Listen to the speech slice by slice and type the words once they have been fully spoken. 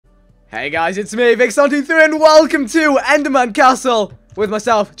Hey guys, it's me, Vix123, and welcome to Endercastle with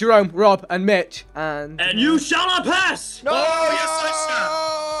myself, Jerome, Rob, and Mitch. And you shall not pass! No! Oh, yes,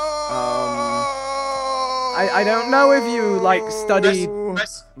 I I don't know if you like studied.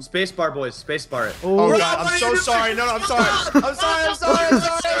 Press spacebar, boys. Spacebar it. Oh, Rob, God, I'm so sorry. No, I'm sorry. I'm sorry.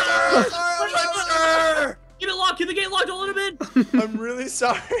 Keep it locked. Keep the gate locked a little bit. I'm really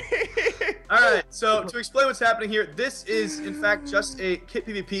sorry. Alright, so to explain what's happening here, this is in fact just a kit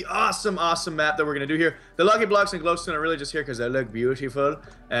PvP awesome map that we're going to do here. The lucky blocks and glowstone are really just here because they look beautiful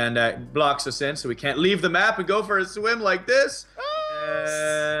and blocks us in so we can't leave the map and go for a swim like this.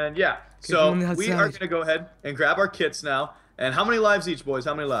 And yeah, so we are going to go ahead and grab our kits now. And how many lives each, boys?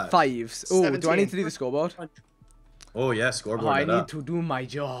 How many lives? 5. Oh, 17. do I need to do the scoreboard? Oh yeah, scoreboard. I need to do my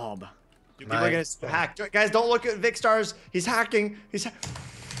job. People are gonna hack. Guys, don't look at Vikstars. He's hacking.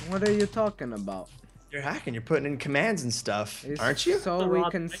 What are you talking about? You're hacking. You're putting in commands and stuff, aren't you? So we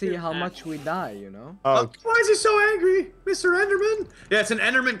can see how much we die, you know? Oh, why is he so angry, Mr. Enderman? Yeah, it's an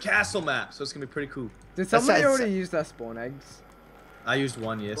Enderman Castle map, so it's gonna be pretty cool. Did somebody already use their spawn eggs? I used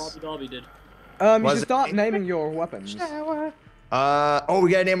one, yes. Dobby did. You should start naming your weapons. Oh,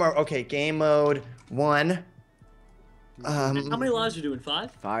 we gotta name our. Okay, game mode 1. How many lives are you doing?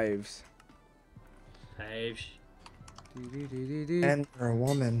 5? 5s. 5. And for a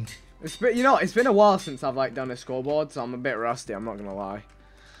woman. It's been a while since I've like done a scoreboard, so I'm a bit rusty. I'm not gonna lie.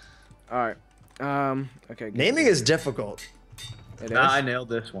 All right. Okay. Naming is difficult. It is. Nah, I nailed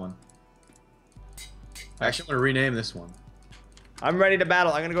this one. Actually, I'm gonna rename this one. I'm ready to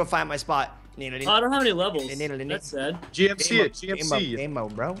battle. I'm gonna go find my spot. I don't have any levels. That's sad. GMC it. GMC. Game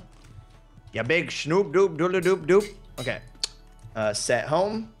mode, bro. Yeah, big schnoop doop doodle doop doop. Okay. Set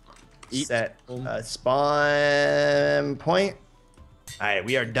home. Set spawn point. All right,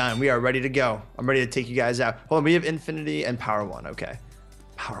 we are done. We are ready to go. I'm ready to take you guys out. Hold on, we have infinity and power 1. Okay.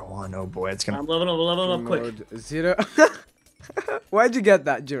 Power 1. Oh boy, it's gonna. I'm leveling up quick. Mode 0. Where'd you get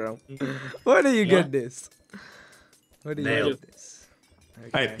that, Jerome? Where do you get this? Where do you Nailed. get this? Okay.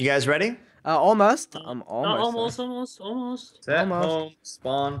 All right, you guys ready? Almost. I'm almost. Almost. Set Almost. home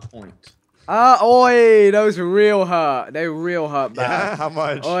spawn point. Oi, those real hurt. They real hurt Yeah. bad. How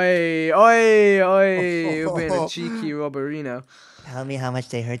much? Oi. You're being a cheeky robberino. Tell me how much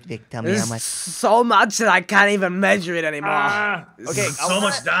they hurt, Vic. Tell me There's how much. so much that I can't even measure it anymore. Okay, So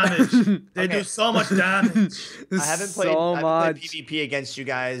much damage. They do so much damage. I haven't played PvP against you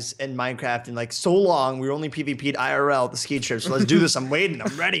guys in Minecraft in like so long. We were only PvP'd IRL at the ski trip. So let's do this. I'm waiting.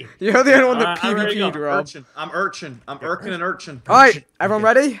 I'm ready. You're the only one that I'm ready to PvP'd, go. Rob. I'm urchin and urchin. Alright, everyone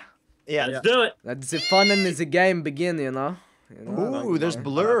ready? Yeah. Let's do it. Let the fun and the game begin, you know? Ooh, there's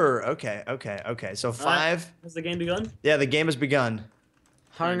blur. Okay. So 5. Has the game begun? Yeah, the game has begun.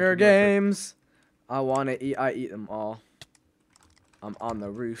 Hunger Games. I wanna eat. I eat them all. I'm on the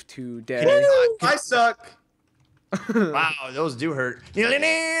roof today. I suck. Wow, those do hurt. Yeah,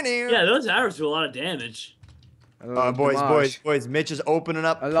 those arrows do a lot of damage. Boys. Mitch is opening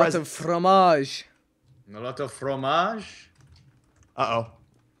up. A lot of fromage. A lot of fromage. Uh-oh.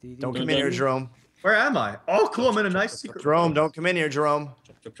 Don't come in here, Jerome. Where am I? Oh, cool. I'm in a nice secret. Jerome, don't come in here, Jerome.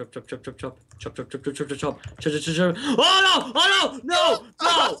 Chop. Oh no!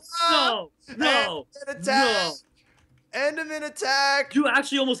 Enderman attack. You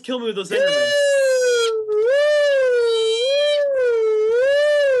actually almost killed me with those Endermen.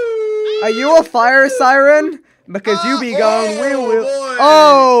 Are you a fire siren? Because you be going, we will. boy.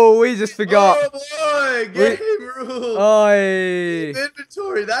 Oh, we just forgot. Oh boy, game rule. Oi.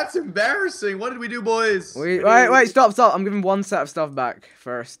 Inventory. That's embarrassing. What did we do, boys? Wait, stop. I'm giving one set of stuff back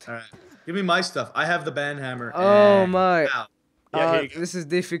first. All right. Give me my stuff. I have the banhammer. Oh my. Ow. Yeah, here you go. This is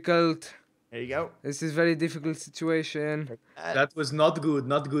difficult. There you go. This is very difficult situation. That was not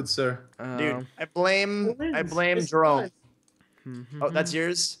good, sir. Dude, I blame Jerome. Oh, that's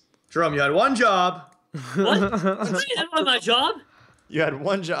yours? Jerome, you had one job. What? That's not my job. You had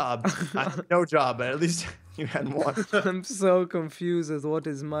one job. I had no job, but at least you had one. I'm so confused as what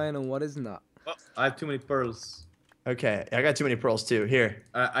is mine and what is not. Oh, I have too many pearls. Okay, I got too many pearls too. Here.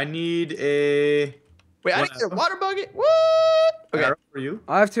 I need a... Wait, I need a water bucket? What? Okay. Arrow for you.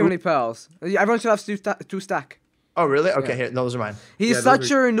 I have too many pearls. Everyone should have two stack. Oh, really? Okay, Yeah. here. Those are mine. He's Yeah, such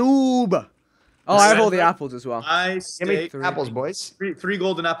those a noob. Oh, I have all the apples as well. I Give me stake. apples, boys. Three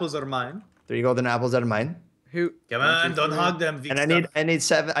golden apples are mine. 3 golden apples out of mine. Who? Come on, don't hog them. And I need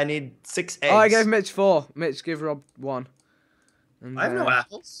 6 eggs. Oh, I gave Mitch 4. Mitch, give Rob 1. And, I have no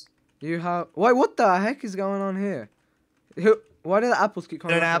apples. You have. Wait, what the heck is going on here? Why do the apples keep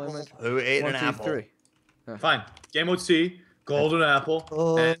coming? An up? apple. Who ate an apple? 3. Fine. Game mode C. Golden apple.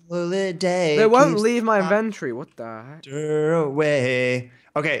 Holiday. They won't leave my inventory. What the heck? Away.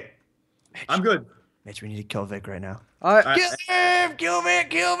 Okay. I'm good. Mitch, we need to kill Vic right now. Alright. All right. Kill him! Kill Vic!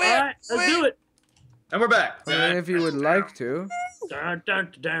 Kill Vic! All right, let's do it. And we're back. I mean, if you would like to. Dun,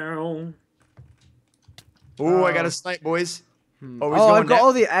 dun, dun. Ooh, I got a snipe, boys. Oh, he's Oh, going I've got next.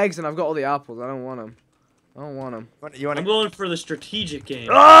 all the eggs and I've got all the apples. I don't want them. I don't want them. You want I'm to? going for the strategic game.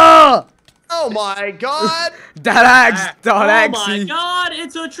 Ah! Oh my God, That eggs! Oh That my eggsy. god,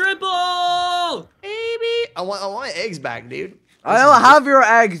 it's a triple! baby! I want my eggs back, dude. I don't have your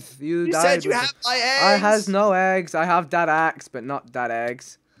eggs. You You died said you with have it. my eggs. I has no eggs. I have that axe, but not that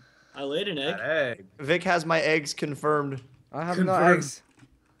eggs. I laid an egg. That egg. Vic has my eggs confirmed. I have no Confirmed. eggs.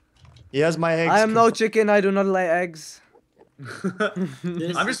 He has my eggs. I am no confirmed. chicken. I do not lay eggs.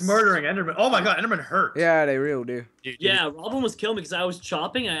 This I'm just is- murdering Enderman. Oh my god, Enderman hurt. Yeah, they real do. Yeah, Rob almost killed me because I was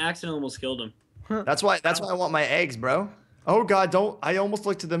chopping and I accidentally almost killed him. That's why I want my eggs, bro. Oh God, don't! I almost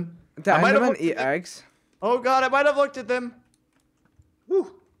looked at them. The I might have Endermen looked eat at them. eggs. Oh God, I might have looked at them.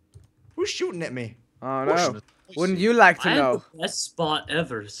 Woo. Who's shooting at me? Oh Push no. them. Wouldn't you like I to have know? the best spot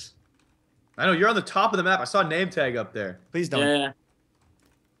ever. I know you're on the top of the map. I saw a name tag up there. Please don't. Yeah.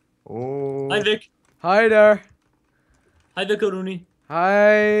 Oh. Hi, Vic. Hi there. Hi, Vic O'Rooney.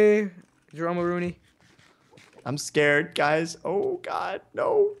 Hi, Jerome Rooney. I'm scared, guys. Oh God,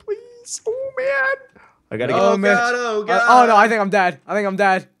 no, please. Oh man. I gotta Oh, get. Mitch. oh god. Oh no, I think I'm dead. I think I'm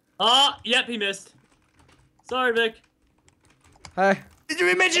dead. Ah, yep, he missed. Sorry, Vic. Hey. Did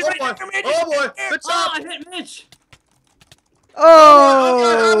you Mitch? Oh boy. Oh boy. The Oh, top. I hit Mitch.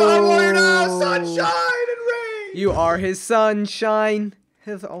 Oh, now, sunshine Oh. and rain. You are his sunshine.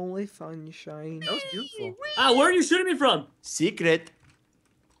 His only sunshine. That was beautiful. Ah, where are you shooting me from? Secret.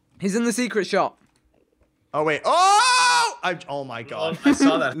 He's in the secret shop. Oh wait. Oh! Oh my God. I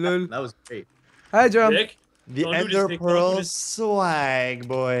saw that. Lol. That was great. Hi, Jerome. Vic. The Don't do this, Ender Vic, don't do Pearl this. swag,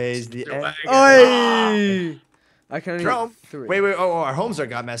 boys. The Swag. Oi! I can only Jerome. get 3. Wait. Oh, our homes are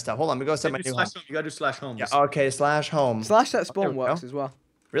got messed up. Hold on, let me go set my You new home. gotta do slash homes. Yeah. Okay. Slash home. Slash that There spawn we works go. as well.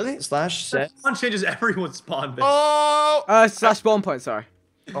 Really? Slash set. Spawn changes everyone's spawn bit. Oh! Slash spawn point, sorry.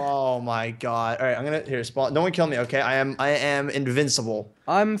 Oh my God! All right, I'm gonna here spawn. No one kill me, okay? I am invincible.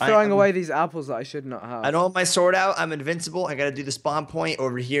 I'm I throwing am- away these apples that I should not have. I don't have my sword out. I'm invincible. I gotta do the spawn point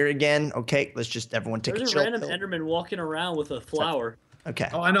over here again. Okay, let's just everyone take There's a a chill random pill. Enderman walking around with a flower. Okay.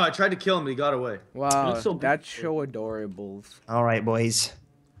 Oh, I know. I tried to kill him, but he got away. Wow, looks so that's beautiful. so adorable. All right, boys.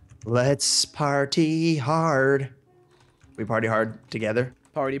 Let's party hard. We party hard together.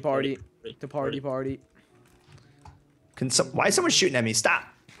 Party, party. Party, To party, party. Why is someone shooting at me? Stop!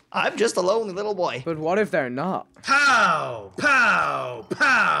 I'm just a lonely little boy. But what if they're not? Pow! Pow!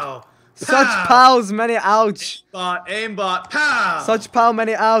 Pow! Such Pow! pals, many ouch. Aimbot! Pow! Such pal,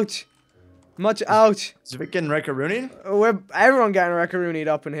 many ouch. Much ouch. Is Vic getting Wreck-a-Rooney? We're everyone getting rackaroonied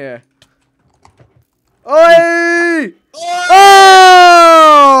up in here. Oi!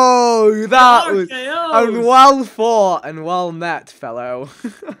 Oh! That was RKOs. and well fought and well met, fellow.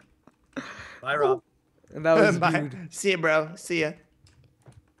 Bye, Rob. And that was Bye. good. See ya, bro. See ya.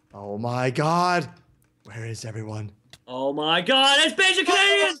 Oh my God. Where is everyone? Oh my god, it's Beijing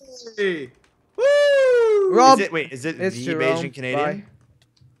Canadian! Hey. Woo! Rob, Is it it's the Jerome. Asian Canadian?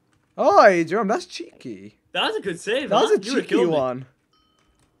 Oi, Jerome, that's cheeky. That was a good save, That was huh? a You would've cheeky killed me. one.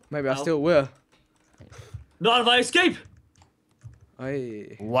 Maybe I No. still will. Not if I escape!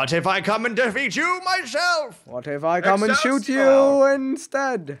 Oi. What if I come and defeat you myself? What if I come and shoot you Excelsior.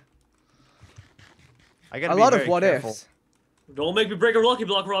 instead? I gotta A be lot of very what careful. ifs. Don't make me break a lucky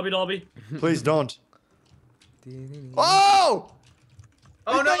block, Robbie Dobby. Please don't. Oh!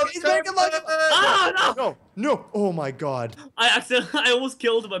 Oh no! He's breaking lucky. Ah, no! No, no. Oh my God. I almost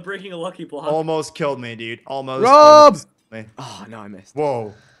killed him by breaking a lucky block. Almost killed me, dude. Almost. Rob! almost killed me. Oh, no, I missed.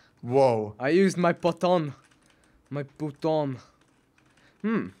 Whoa. Whoa. I used my button. My button.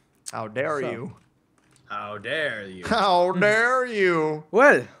 How dare So. you? How dare you? How dare you?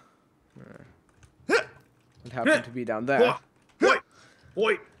 Well. It happened to be down there. Wait!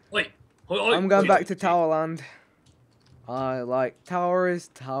 Wait! Wait. I'm going back to Towerland. I like towers.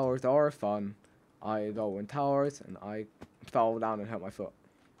 Towers are fun. I go in towers and I fell down and hurt my foot.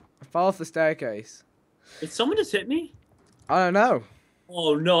 I fell off the staircase. Did someone just hit me? I don't know.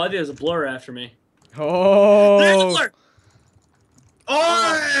 Oh no, I think there's a blur after me. There's a Oh. blur!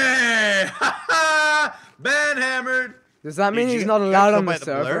 Oi! Ha ha! Ben hammered. Does that mean Did you he's get- not you got allowed killed on by the the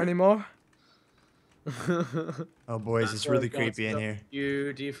server blur? anymore? Oh boys, it's really God, creepy in stop. here.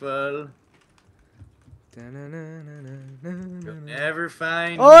 Beautiful. You'll never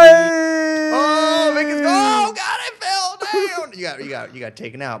find Oi! Oh, Vic is oh God, I fell down. You got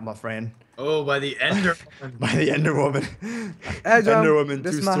taken out, my friend, Oh, by the Ender. by the Ender Woman. Hey, John, Ender Woman,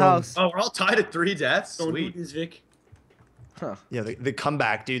 this too is my strong. house. Oh, we're all tied at 3 deaths. Don't do Sweet. this, Vic. Huh. Yeah, the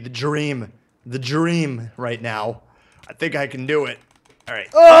comeback, dude. The dream right now. I think I can do it. All right.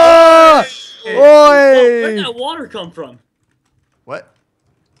 Oh! Whoa, where'd Oi! that water come from? What?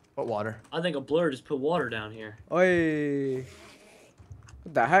 What water? I think a blur just put water down here. Oi!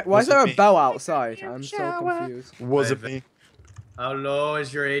 What the heck? Why Was is there it a me? bell outside? I'm so confused. Was it me? How low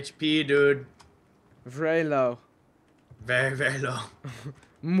is your HP, dude? Very low. Very, very low.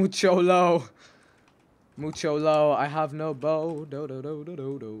 Mucho low. Mucho low. I have no bow. Do do do do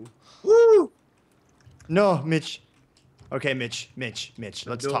do do. Woo! No, Mitch. Okay, Mitch.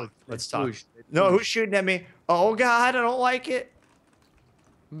 Let's Do talk. it. Let's talk. Whoosh. No, who's shooting at me? Oh God, I don't like it.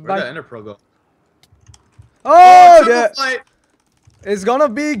 Where'd Bye. that Ender Pearl go? Oh, triple yeah. fight. It's gonna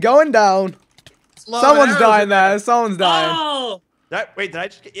be going down. Love Someone's and arrows dying in there. Someone's dying. Oh! Wait, did I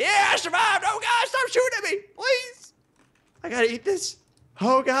just get... Yeah, I survived! Oh God, stop shooting at me, please! I gotta eat this.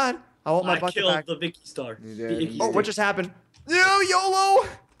 Oh God, I want my I bucket killed back. the Vicky star. You did, Vicky you Oh, star. what just happened? No, YOLO!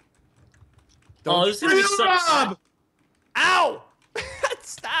 Oh, this is gonna be so. Rob! Ow!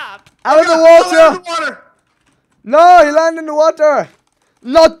 Stop! Out of the Out water! of the water! No, he landed in the water.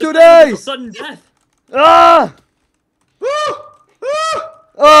 Not today. Sudden death. Ah! Woo! Woo!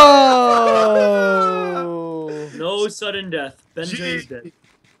 Oh! No sudden death. Benjo's dead.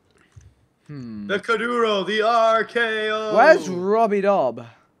 The Kaduro, the RKO. Where's Robbie Dobb?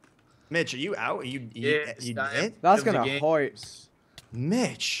 Mitch, are you out? Yes, you I am. dead? That's Of the gonna games. hurt.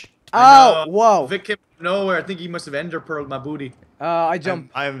 Mitch. Ow! know. Whoa! Vic came from nowhere. I think he must have Ender Pearled my booty. I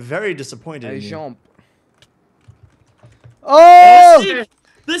jump. I'm very disappointed I in you. jump. Oh! Sneak!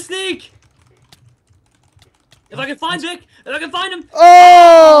 The sneak! If I can find Vic, if I can find him,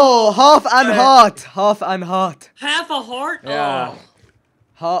 Oh! Half and heart. Half and heart. half a heart. Yeah. Oh.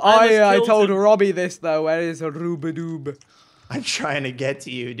 I almost I killed told him. Robbie this though. Where is Rubadoob? I'm trying to get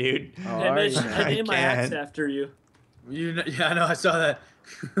to you, dude. Oh, Hey, are Mitch, you? I named my axe can't. after you. You know, yeah, I know. I saw that.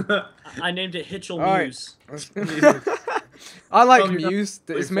 I named it Hitchell Alright. Muse. I like From your- Muse.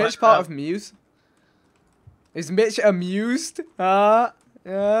 Is your Mitch flat part out. of Muse? Is Mitch amused? Yeah,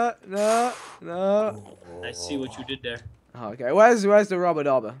 no. I see what you did there. Okay, where's the Robber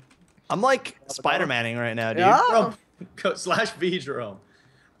Dobber? I'm like Spider-Manning right now, dude. Yeah. Jerome, go /V, Jerome.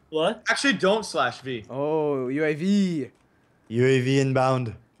 What? Actually, don't /V. Oh, UAV. UAV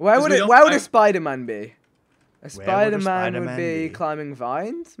inbound. Where 'Cause would we it? don't Where would a like- Spider-Man be? A Where would a Spider-Man would Spider-Man be be? climbing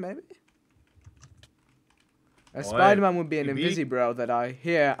vines, maybe. A Boy, Spider-Man would be an you be- Invisibro that I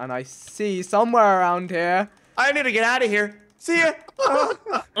hear and I see somewhere around here. I need to get out of here. See ya.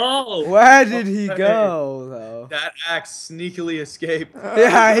 Oh! Where did he Okay. go, though? That axe sneakily escaped.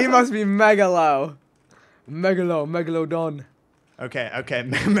 Yeah, he must be mega low. Megalodon. Okay.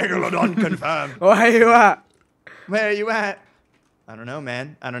 Megalodon confirmed. Where you at? Where are you at? I don't know,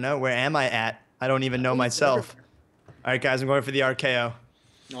 man. I don't know. Where am I at? I don't even know myself. All right, guys, I'm going for the RKO.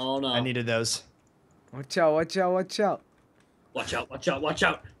 Oh no. I needed those. Watch out, watch out, watch out. Watch out, watch out, watch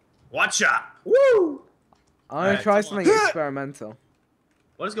out. Watch out! Woo! I'm gonna Alright, try come something experimental.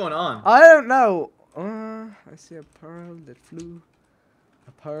 What is going on? I don't know. I see a pearl that flew.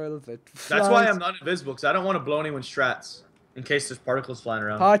 A pearl that flies. That's why I'm not invisible, because I don't want to blow anyone's strats. In case there's particles flying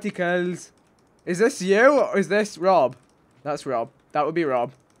around. Particles. Is this you or is this Rob? That's Rob. That would be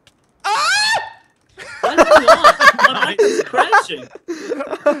Rob. What's going on? My mic is crashing.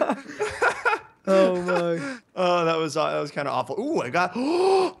 Oh my. Oh, that was kind of awful. Ooh, I got.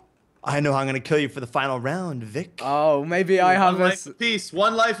 I know how I'm gonna kill you for the final round, Vic. Oh, maybe I have One life this. apiece,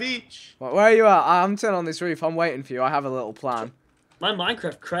 one life each. Where are you at? I'm sitting on this roof. I'm waiting for you. I have a little plan. My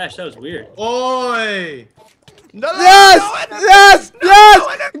Minecraft crashed. That was weird. Oi! No, Yes! Yes!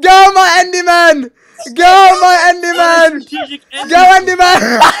 Yes! Go, my Enderman! Go, my Enderman! Strategic ending. Go,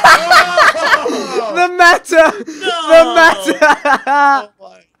 Enderman! Oh! The meta! No! The meta! Oh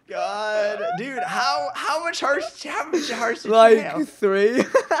my god, dude! How much hearts did you Like have? 3.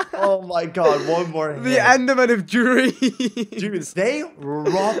 Oh my god, one more hit. The Enderman of dreams. Dude, they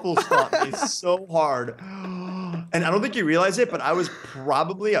ruffle stomped me so hard. And I don't think you realize it, but I was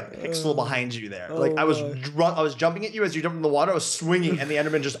probably a pixel behind you there. Like I was jumping at you as you jumped in the water. I was swinging, and the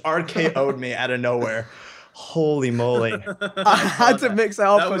Enderman just RKO'd me out of nowhere. Holy moly! I had to mix it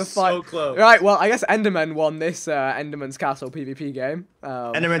up That for the was fight. so close. Right, well, I guess Enderman won this Enderman's Castle PvP game.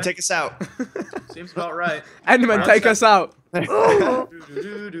 Enderman, take us out. Seems about right. Enderman, take us out.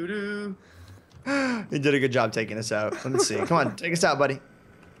 Do-do-do-do-do. He did a good job taking us out. Let me see. Come on, take us out, buddy.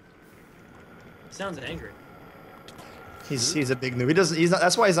 Sounds angry. He's a big noob. He's not.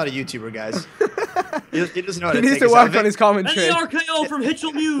 That's why he's not a YouTuber, guys. He doesn't know how to He needs take to us out. work on his And commentary. the RKO from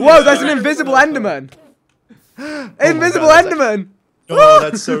Hitchell Muse. Whoa, that's an invisible Enderman. Invisible God, that's Enderman. Oh,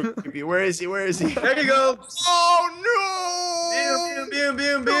 that's so creepy. Where is he? Where is he? There you go. Oh boom,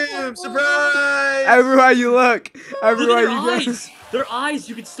 boom, boom. Surprise! Everywhere you look. Look Everywhere at you their go. eyes. Their eyes,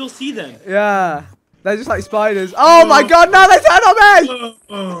 you can still see them. Yeah. They're just like spiders. Oh my god, no, they turned on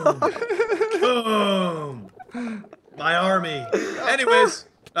me! Boom. My army. Anyways,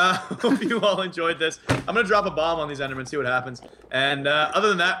 hope you all enjoyed this. I'm going to drop a bomb on these Endermen, see what happens. And other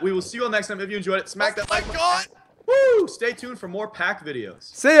than that, we will see you all next time. If you enjoyed it, smack that like button. Woo! Stay tuned for more pack videos.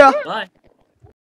 See ya! Bye.